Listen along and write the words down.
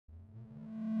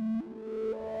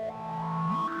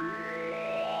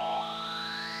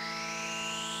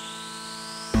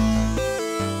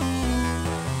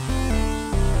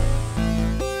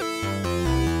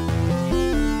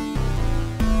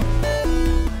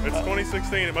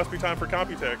2016, it must be time for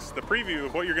Computex, the preview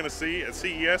of what you're going to see at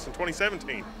CES in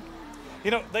 2017. You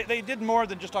know, they did more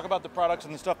than just talk about the products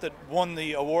and the stuff that won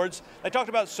the awards. They talked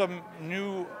about some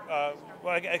new,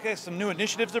 I guess some new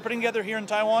initiatives they're putting together here in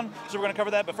Taiwan. So we're going to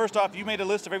cover that. But first off, you made a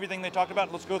list of everything they talked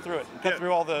about. Let's go through it and cut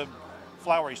through all the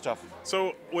flowery stuff.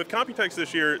 So with Computex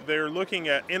this year, they're looking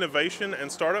at innovation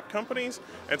and startup companies,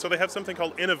 and so they have something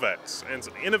called Innovex. And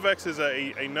so Innovex is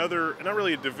another, not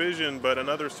really a division, but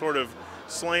another sort of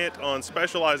slant on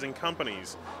specializing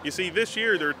companies. You see, this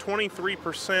year there are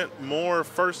 23% more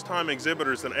first-time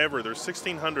exhibitors than ever. There's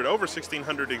over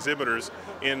 1,600 exhibitors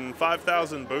in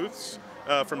 5,000 booths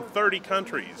from 30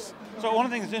 countries. So one of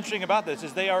the things that's interesting about this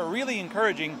is they are really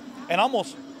encouraging and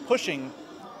almost pushing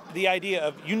the idea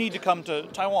of you need to come to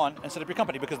Taiwan and set up your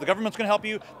company because the government's going to help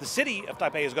you, the city of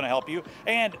Taipei is going to help you,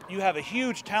 and you have a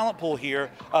huge talent pool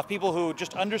here of people who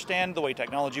just understand the way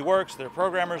technology works. They're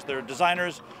programmers, they're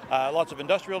designers, lots of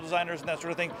industrial designers and that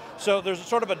sort of thing. So there's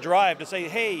sort of a drive to say,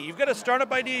 hey, you've got a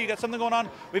startup idea, you've got something going on,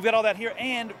 we've got all that here,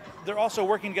 and they're also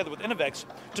working together with Innovex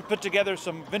to put together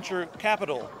some venture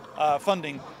capital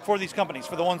funding for these companies,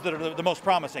 for the ones that are the most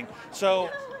promising. So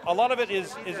a lot of it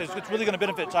is it's really going to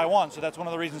benefit Taiwan, so that's one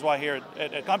of the reasons why here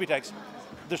at Computex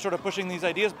they're sort of pushing these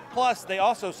ideas. Plus, they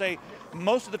also say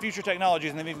most of the future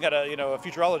technologies, and they've even got a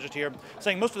futurologist here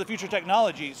saying most of the future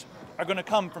technologies are going to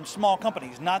come from small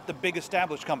companies, not the big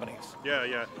established companies.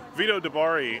 Yeah. Vito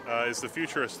DeBari is the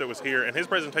futurist that was here, and his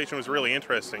presentation was really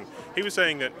interesting. He was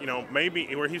saying that,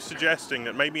 he's suggesting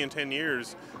that maybe in 10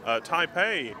 years,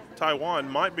 Taiwan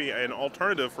might be an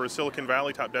alternative for a Silicon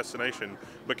Valley type destination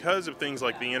because of things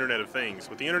like the Internet of Things.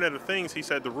 With the Internet of Things, he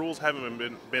said the rules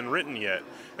haven't been written yet.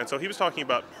 And so he was talking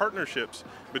about partnerships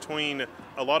between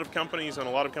a lot of companies and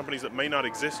a lot of companies that may not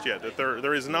exist yet. That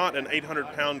there is not an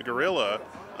 800-pound gorilla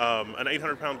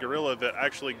that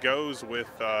actually goes with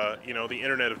the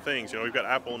Internet of Things. We've got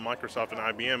Apple and Microsoft and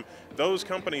IBM. Those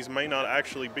companies may not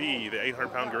actually be the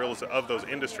 800-pound gorillas of those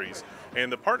industries.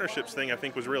 And the partnerships thing I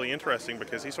think was really interesting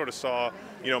because he sort of saw,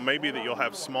 maybe that you'll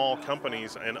have small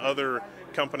companies and other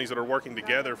companies that are working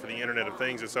together for the Internet of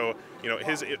Things. And so,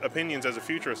 his opinions as a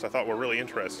futurist I thought were really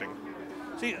interesting.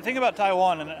 See, the thing about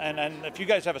Taiwan, and if you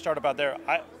guys have a startup out there,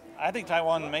 I think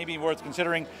Taiwan may be worth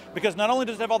considering because not only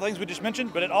does it have all the things we just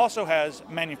mentioned, but it also has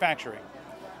manufacturing.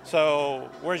 So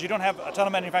whereas you don't have a ton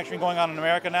of manufacturing going on in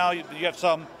America now, you have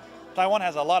some. Taiwan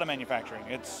has a lot of manufacturing.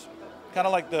 It's kind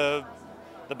of like the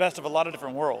best of a lot of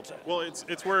different worlds. Well,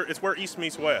 it's where East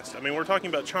meets West. I mean, we're talking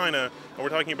about China, and we're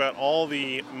talking about all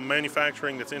the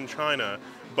manufacturing that's in China.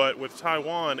 But with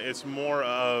Taiwan, it's more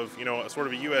of, sort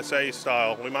of a USA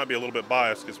style. We might be a little bit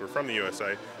biased because we're from the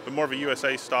USA, but more of a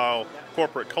USA style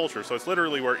corporate culture. So it's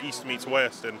literally where East meets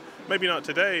West. And maybe not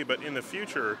today, but in the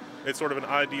future, it's sort of an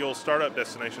ideal startup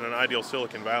destination, an ideal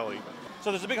Silicon Valley.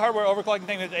 So there's a big hardware overclocking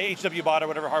thing that HW bought or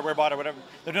whatever, hardware bought or whatever.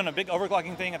 They're doing a big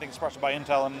overclocking thing. I think it's sponsored by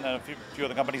Intel and a few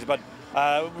other companies. But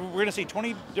we're going to see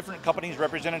 20 different companies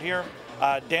represented here.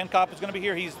 Dan Kopp is going to be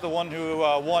here. He's the one who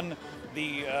won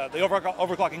the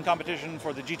overclocking competition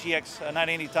for the GTX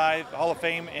 980 Ti Hall of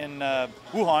Fame in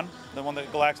Wuhan, the one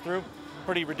that Galax threw.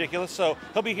 Pretty ridiculous. So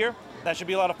he'll be here. That should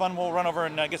be a lot of fun. We'll run over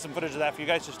and get some footage of that for you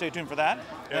guys, so stay tuned for that.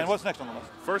 Yes. And what's next on the list?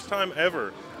 First time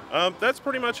ever. That's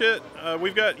pretty much it.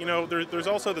 We've got, there's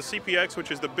also the CPX,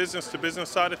 which is the business-to-business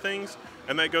side of things,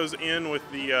 and that goes in with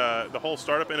the whole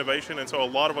startup innovation. And so a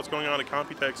lot of what's going on at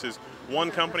Computex is one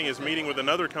company is meeting with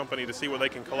another company to see where they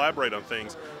can collaborate on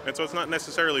things. And so it's not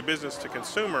necessarily business to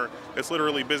consumer, it's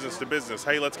literally business to business.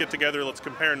 Hey, let's get together, let's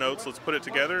compare notes, let's put it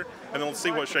together, and then let's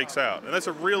see what shakes out. And that's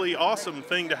a really awesome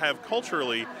thing to have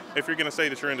culturally if you're going to say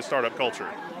that you're into startup culture.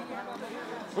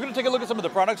 We're going to take a look at some of the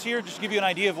products here, just to give you an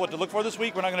idea of what to look for this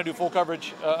week. We're not going to do full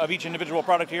coverage of each individual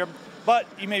product here, but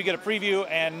you maybe get a preview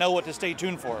and know what to stay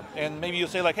tuned for. And maybe you'll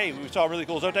say like, hey, we saw a really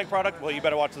cool Zotac product. Well, you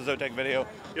better watch the Zotac video.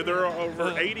 Yeah, there are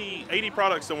over 80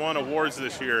 products that won awards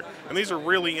this year, and these are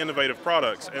really innovative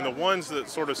products. And the ones that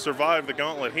sort of survived the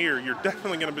gauntlet here, you're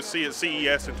definitely going to see at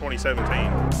CES in 2017.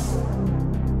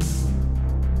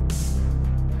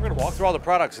 We're going to walk through all the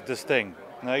products at this thing,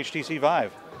 the HTC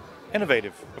Vive.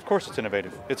 Innovative. Of course it's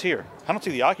innovative. It's here. I don't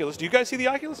see the Oculus. Do you guys see the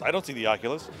Oculus? I don't see the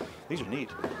Oculus. These are neat.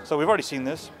 So we've already seen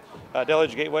this. Dell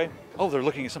Edge Gateway. Oh, they're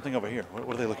looking at something over here.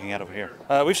 What are they looking at over here?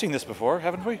 We've seen this before,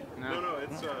 haven't we? No.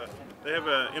 It's they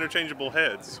have interchangeable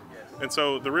heads. And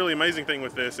so the really amazing thing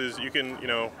with this is you can,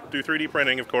 do 3D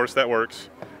printing, of course, that works.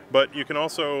 But you can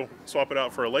also swap it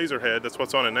out for a laser head. That's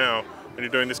what's on it now. And you're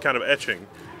doing this kind of etching.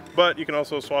 But you can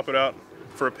also swap it out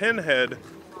for a pen head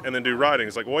and then do writing.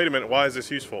 It's like, wait a minute, why is this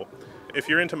useful? If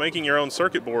you're into making your own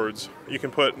circuit boards, you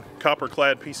can put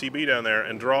copper-clad PCB down there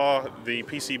and draw the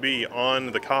PCB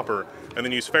on the copper, and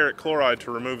then use ferric chloride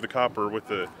to remove the copper with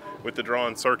the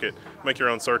drawn circuit. Make your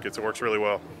own circuits. It works really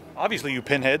well. Obviously, you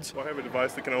pinheads. Well, I have a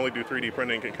device that can only do 3D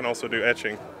printing. It can also do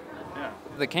etching. Yeah.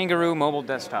 The Kangaroo mobile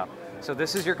desktop. So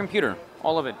this is your computer,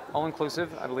 all of it, all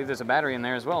inclusive. I believe there's a battery in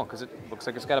there as well, because it looks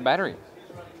like it's got a battery.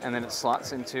 And then it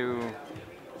slots into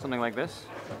something like this.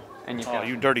 And you've got,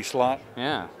 you dirty slot.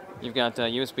 Yeah. You've got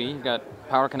USB, you've got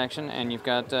power connection, and you've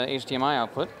got HDMI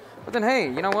output. But then, hey,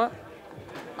 you know what?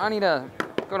 I need to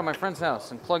go to my friend's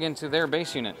house and plug into their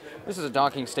base unit. This is a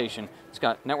docking station. It's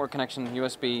got network connection,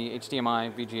 USB,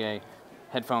 HDMI, VGA,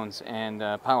 headphones, and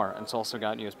power. And it's also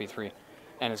got USB 3.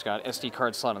 And it's got SD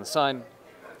card slot on the side.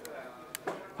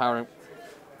 Power.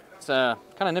 It's kind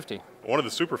of nifty. One of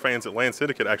the super fans at LAN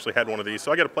Syndicate actually had one of these,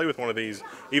 so I got to play with one of these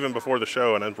even before the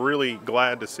show, and I'm really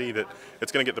glad to see that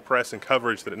it's going to get the press and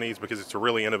coverage that it needs because it's a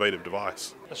really innovative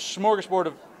device. A smorgasbord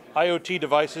of IoT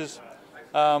devices.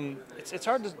 It's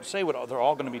hard to say what they're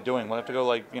all going to be doing. We'll have to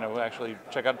go actually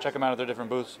check them out at their different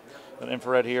booths. An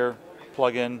infrared here,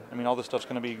 plug in. I mean, all this stuff's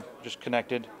going to be just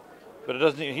connected. But it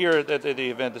doesn't here at the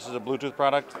event. This is a Bluetooth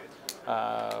product.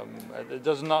 It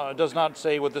does not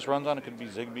say what this runs on. It could be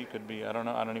Zigbee. Could be I don't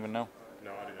know. I don't even know.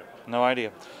 No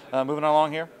idea. Moving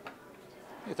along here.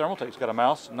 The Thermaltake's got a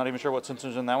mouse. I'm not even sure what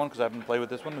sensor's in that one because I haven't played with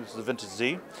this one. This is the Vintage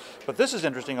Z. But this is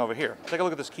interesting over here. Take a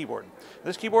look at this keyboard.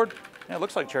 This keyboard, it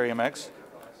looks like Cherry MX.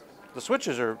 The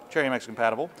switches are Cherry MX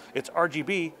compatible. It's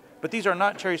RGB, but these are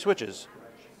not Cherry switches.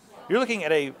 You're looking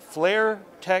at a Flare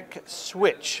Tech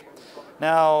switch.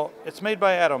 Now, it's made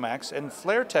by Atomax, and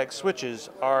Flare Tech switches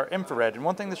are infrared. And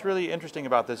one thing that's really interesting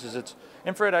about this is it's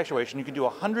infrared actuation. You can do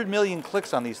 100 million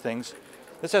clicks on these things.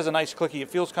 This has a nice clicky. It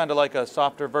feels kind of like a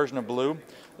softer version of blue.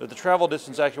 The travel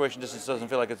distance, actuation distance doesn't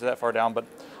feel like it's that far down. But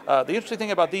the interesting thing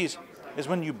about these is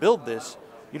when you build this,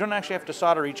 you don't actually have to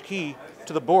solder each key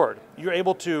to the board. You're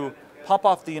able to pop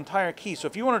off the entire key. So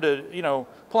if you wanted to,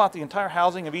 pull out the entire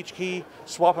housing of each key,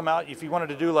 swap them out. If you wanted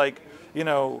to do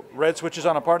red switches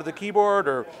on a part of the keyboard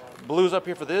or blues up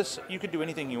here for this, you could do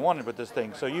anything you wanted with this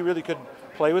thing. So you really could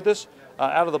play with this.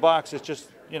 Out of the box, it's just,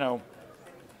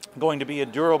 going to be a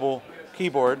durable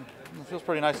keyboard. It feels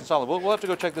pretty nice and solid. We'll have to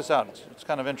go check this out. It's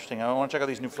kind of interesting. I want to check out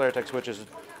these new Flare Tech switches and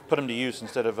put them to use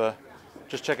instead of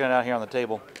just checking it out here on the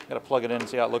table. Got to plug it in and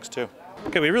see how it looks too.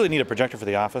 Okay, we really need a projector for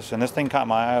the office, and this thing caught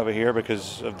my eye over here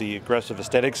because of the aggressive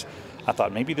aesthetics. I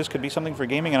thought maybe this could be something for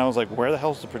gaming, and I was like, where the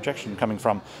hell is the projection coming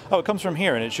from? Oh, it comes from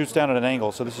here, and it shoots down at an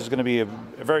angle, so this is going to be a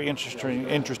very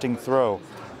interesting throw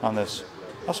on this.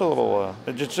 Also a little,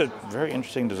 just a very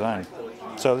interesting design.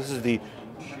 So this is the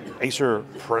Acer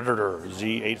Predator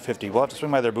Z850. We'll have to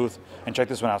swing by their booth and check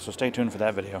this one out, so stay tuned for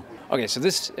that video. Okay, so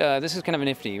this is kind of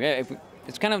nifty.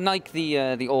 It's kind of like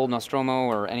the old Nostromo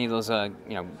or any of those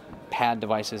pad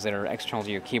devices that are external to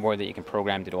your keyboard that you can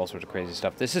program to do all sorts of crazy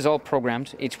stuff. This is all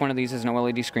programmed. Each one of these is an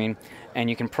OLED screen, and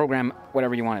you can program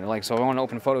whatever you want. Like, so I want to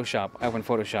open Photoshop, I open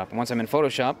Photoshop. And once I'm in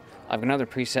Photoshop, I've got another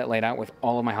preset laid out with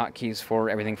all of my hotkeys for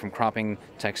everything from cropping,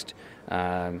 text,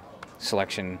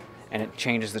 selection, and it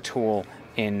changes the tool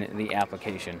in the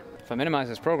application. If I minimize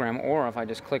this program, or if I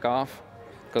just click off,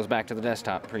 it goes back to the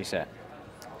desktop preset.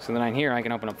 So then here I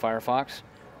can open up Firefox,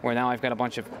 where now I've got a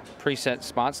bunch of preset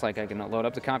spots, like I can load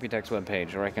up the Computex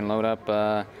webpage, or I can load up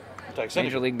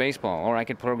Major League Baseball, or I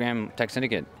could program Tech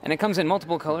Syndicate. And it comes in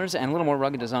multiple colors and a little more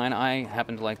rugged design. I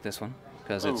happen to like this one,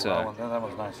 because it's that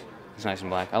one's nice. It's nice and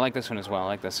black. I like this one as well. I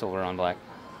like the silver on black.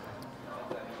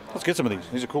 Let's get some of these.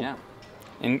 These are cool. Yeah.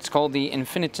 And it's called the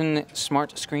Infiniton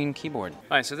Smart Screen Keyboard.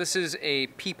 All right, so this is a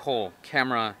peephole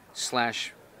camera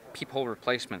 / peephole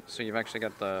replacement. So you've actually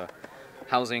got the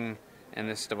housing and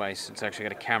this device. It's actually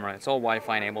got a camera. It's all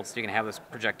Wi-Fi enabled, so you can have this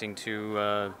projecting to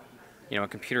a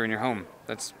computer in your home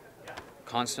that's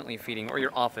constantly feeding, or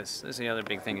your office. This is the other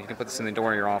big thing. You can put this in the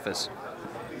door of your office.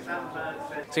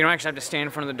 So you don't actually have to stand in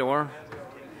front of the door.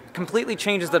 Completely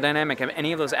changes the dynamic of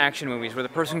any of those action movies where the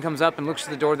person comes up and looks to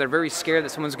the door. They're very scared that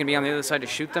someone's going to be on the other side to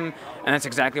shoot them, and that's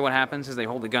exactly what happens. Is they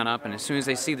hold the gun up, and as soon as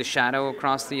they see the shadow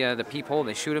across the peephole,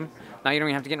 they shoot him. Now you don't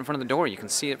even have to get in front of the door. You can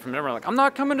see it from everywhere. Like, I'm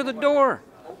not coming to the door.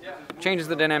 Changes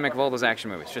the dynamic of all those action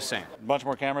movies. Just saying. A bunch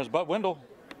more cameras, but Wendell,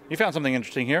 you found something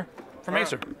interesting here from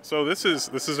Acer. So this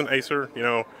is an Acer,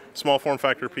 small form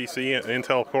factor PC, an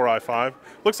Intel Core i5.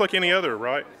 Looks like any other,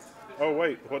 right? Oh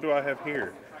wait, what do I have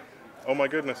here? Oh my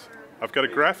goodness, I've got a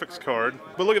graphics card,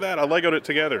 but look at that, I Legoed it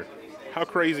together. How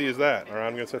crazy is that? All right,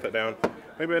 I'm gonna set that down.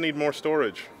 Maybe I need more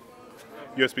storage.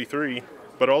 USB 3,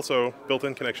 but also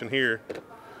built-in connection here.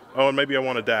 Oh, and maybe I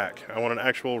want a DAC. I want an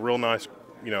actual real nice,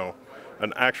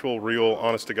 an actual real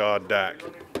honest to God DAC.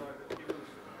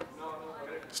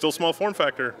 Still small form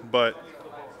factor, but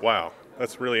wow,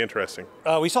 that's really interesting.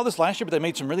 We saw this last year, but they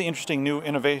made some really interesting new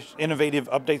innovative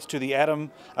updates to the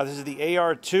Atom. This is the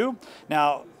AR2.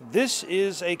 Now, this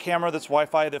is a camera that's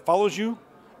Wi-Fi that follows you.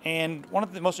 And one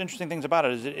of the most interesting things about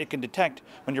it is that it can detect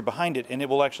when you're behind it, and it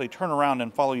will actually turn around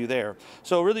and follow you there.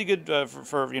 So really good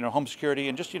for home security,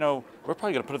 and just, we're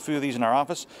probably going to put a few of these in our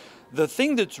office. The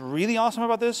thing that's really awesome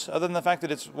about this, other than the fact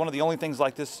that it's one of the only things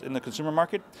like this in the consumer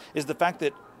market, is the fact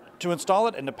that to install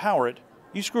it and to power it,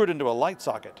 you screw it into a light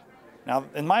socket. Now,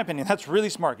 in my opinion, that's really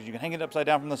smart, because you can hang it upside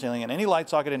down from the ceiling in any light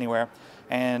socket anywhere,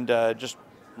 and just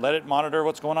let it monitor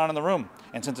what's going on in the room.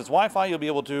 And since it's Wi-Fi, you'll be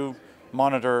able to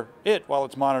monitor it while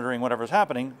it's monitoring whatever's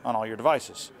happening on all your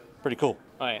devices. Pretty cool.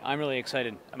 All right, I'm really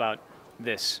excited about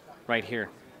this right here.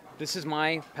 This is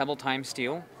my Pebble Time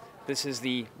Steel. This is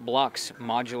the Blocks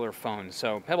modular phone.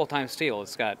 So Pebble Time Steel,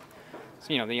 it's got,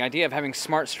 the idea of having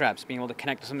smart straps, being able to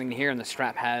connect to something here, and the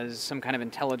strap has some kind of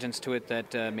intelligence to it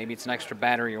that maybe it's an extra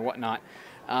battery or whatnot.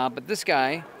 But this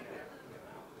guy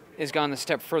has gone a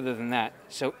step further than that.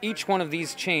 So each one of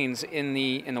these chains in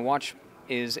the watch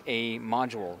is a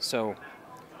module. So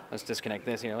let's disconnect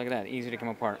this here. Look at that, easy to come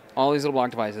apart. All these little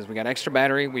block devices. We got extra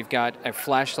battery. We've got a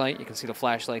flashlight. You can see the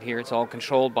flashlight here. It's all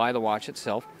controlled by the watch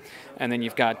itself. And then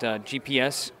you've got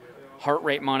GPS, heart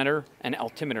rate monitor, and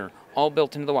altimeter, all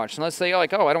built into the watch. And let's say, I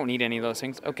don't need any of those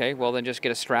things. Okay, well then just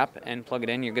get a strap and plug it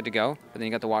in. You're good to go. But then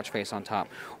you got the watch face on top.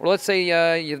 Or let's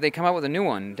say they come out with a new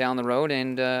one down the road,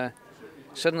 and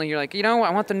suddenly you're like,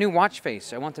 I want the new watch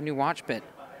face. I want the new watch bit.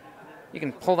 You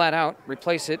can pull that out,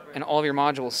 replace it, and all of your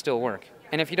modules still work.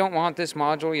 And if you don't want this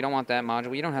module, you don't want that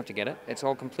module, you don't have to get it. It's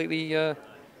all completely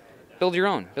build your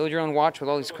own. Build your own watch with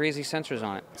all these crazy sensors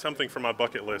on it. Something from my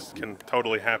bucket list can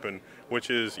totally happen, which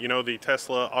is, the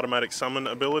Tesla automatic summon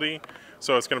ability.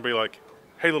 So it's going to be like,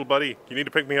 hey, little buddy, you need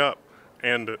to pick me up.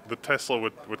 And the Tesla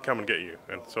would come and get you.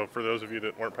 And so for those of you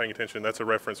that weren't paying attention, that's a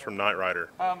reference from Knight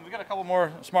Rider. We got a couple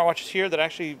more smartwatches here that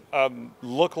actually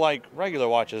look like regular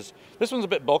watches. This one's a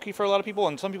bit bulky for a lot of people,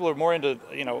 and some people are more into,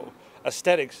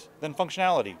 aesthetics than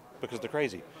functionality because they're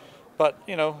crazy. But,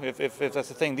 if that's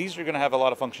the thing, these are going to have a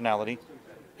lot of functionality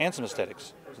and some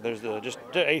aesthetics. So there's just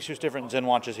Asus different Zen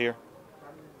watches here.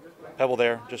 Pebble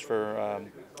there, just for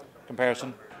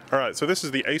comparison. All right, so this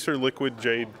is the Acer Liquid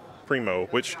Jade Primo,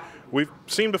 which we've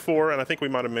seen before, and I think we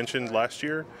might have mentioned last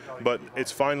year, but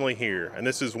it's finally here. And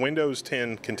this is Windows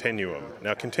 10 Continuum.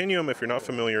 Now, Continuum, if you're not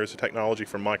familiar, is a technology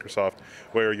from Microsoft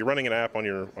where you're running an app on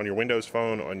your Windows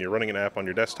phone, and you're running an app on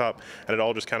your desktop, and it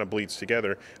all just kind of bleeds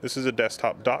together. This is a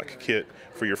desktop dock kit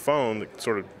for your phone that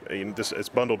sort of it's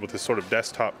bundled with this sort of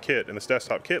desktop kit, and this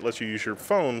desktop kit lets you use your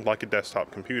phone like a desktop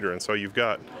computer. And so you've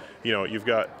got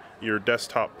your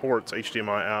desktop ports,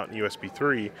 HDMI out and USB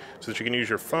 3, so that you can use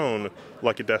your phone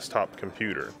like a desktop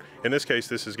computer. In this case,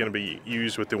 this is going to be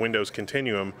used with the Windows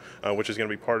Continuum, which is going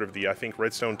to be part of the, I think,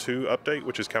 Redstone 2 update,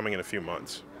 which is coming in a few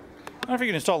months. I don't know if you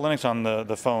can install Linux on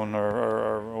the phone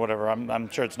or whatever. I'm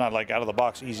sure it's not like out of the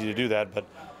box easy to do that, but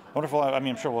I wonder if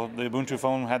I'm sure the Ubuntu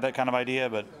phone had that kind of idea,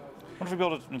 but I wonder if we'll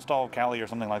be able to install Kali or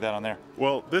something like that on there.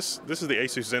 Well, this is the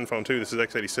Asus Zenfone 2. This is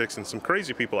x86, and some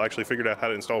crazy people actually figured out how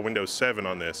to install Windows 7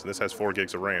 on this, and this has 4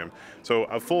 gigs of RAM. So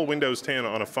a full Windows 10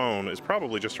 on a phone is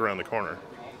probably just around the corner,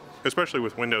 especially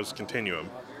with Windows Continuum.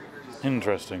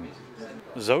 Interesting.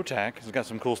 Zotac has got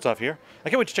some cool stuff here.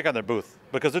 I can't wait to check out their booth,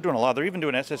 because they're doing a lot. They're even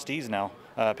doing SSDs now,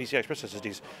 PCI Express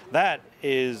SSDs. That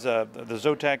is the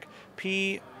Zotac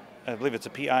I believe it's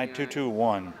a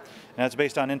PI221, and that's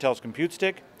based on Intel's Compute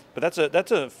Stick. But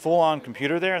that's a full-on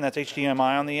computer there, and that's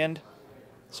HDMI on the end.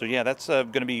 So yeah, that's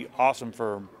going to be awesome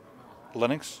for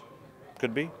Linux.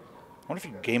 Could be. I wonder if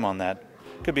you can game on that.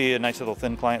 Could be a nice little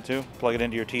thin client too. Plug it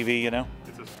into your TV,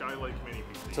 It's a Skylake mini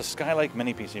PC. It's a Skylake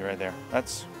mini PC right there.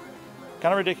 That's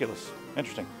kind of ridiculous.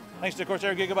 Interesting. Thanks to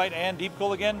Corsair Gigabyte and Deep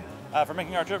Cool again for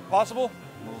making our trip possible.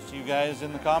 We'll see you guys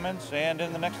in the comments and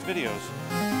in the next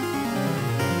videos.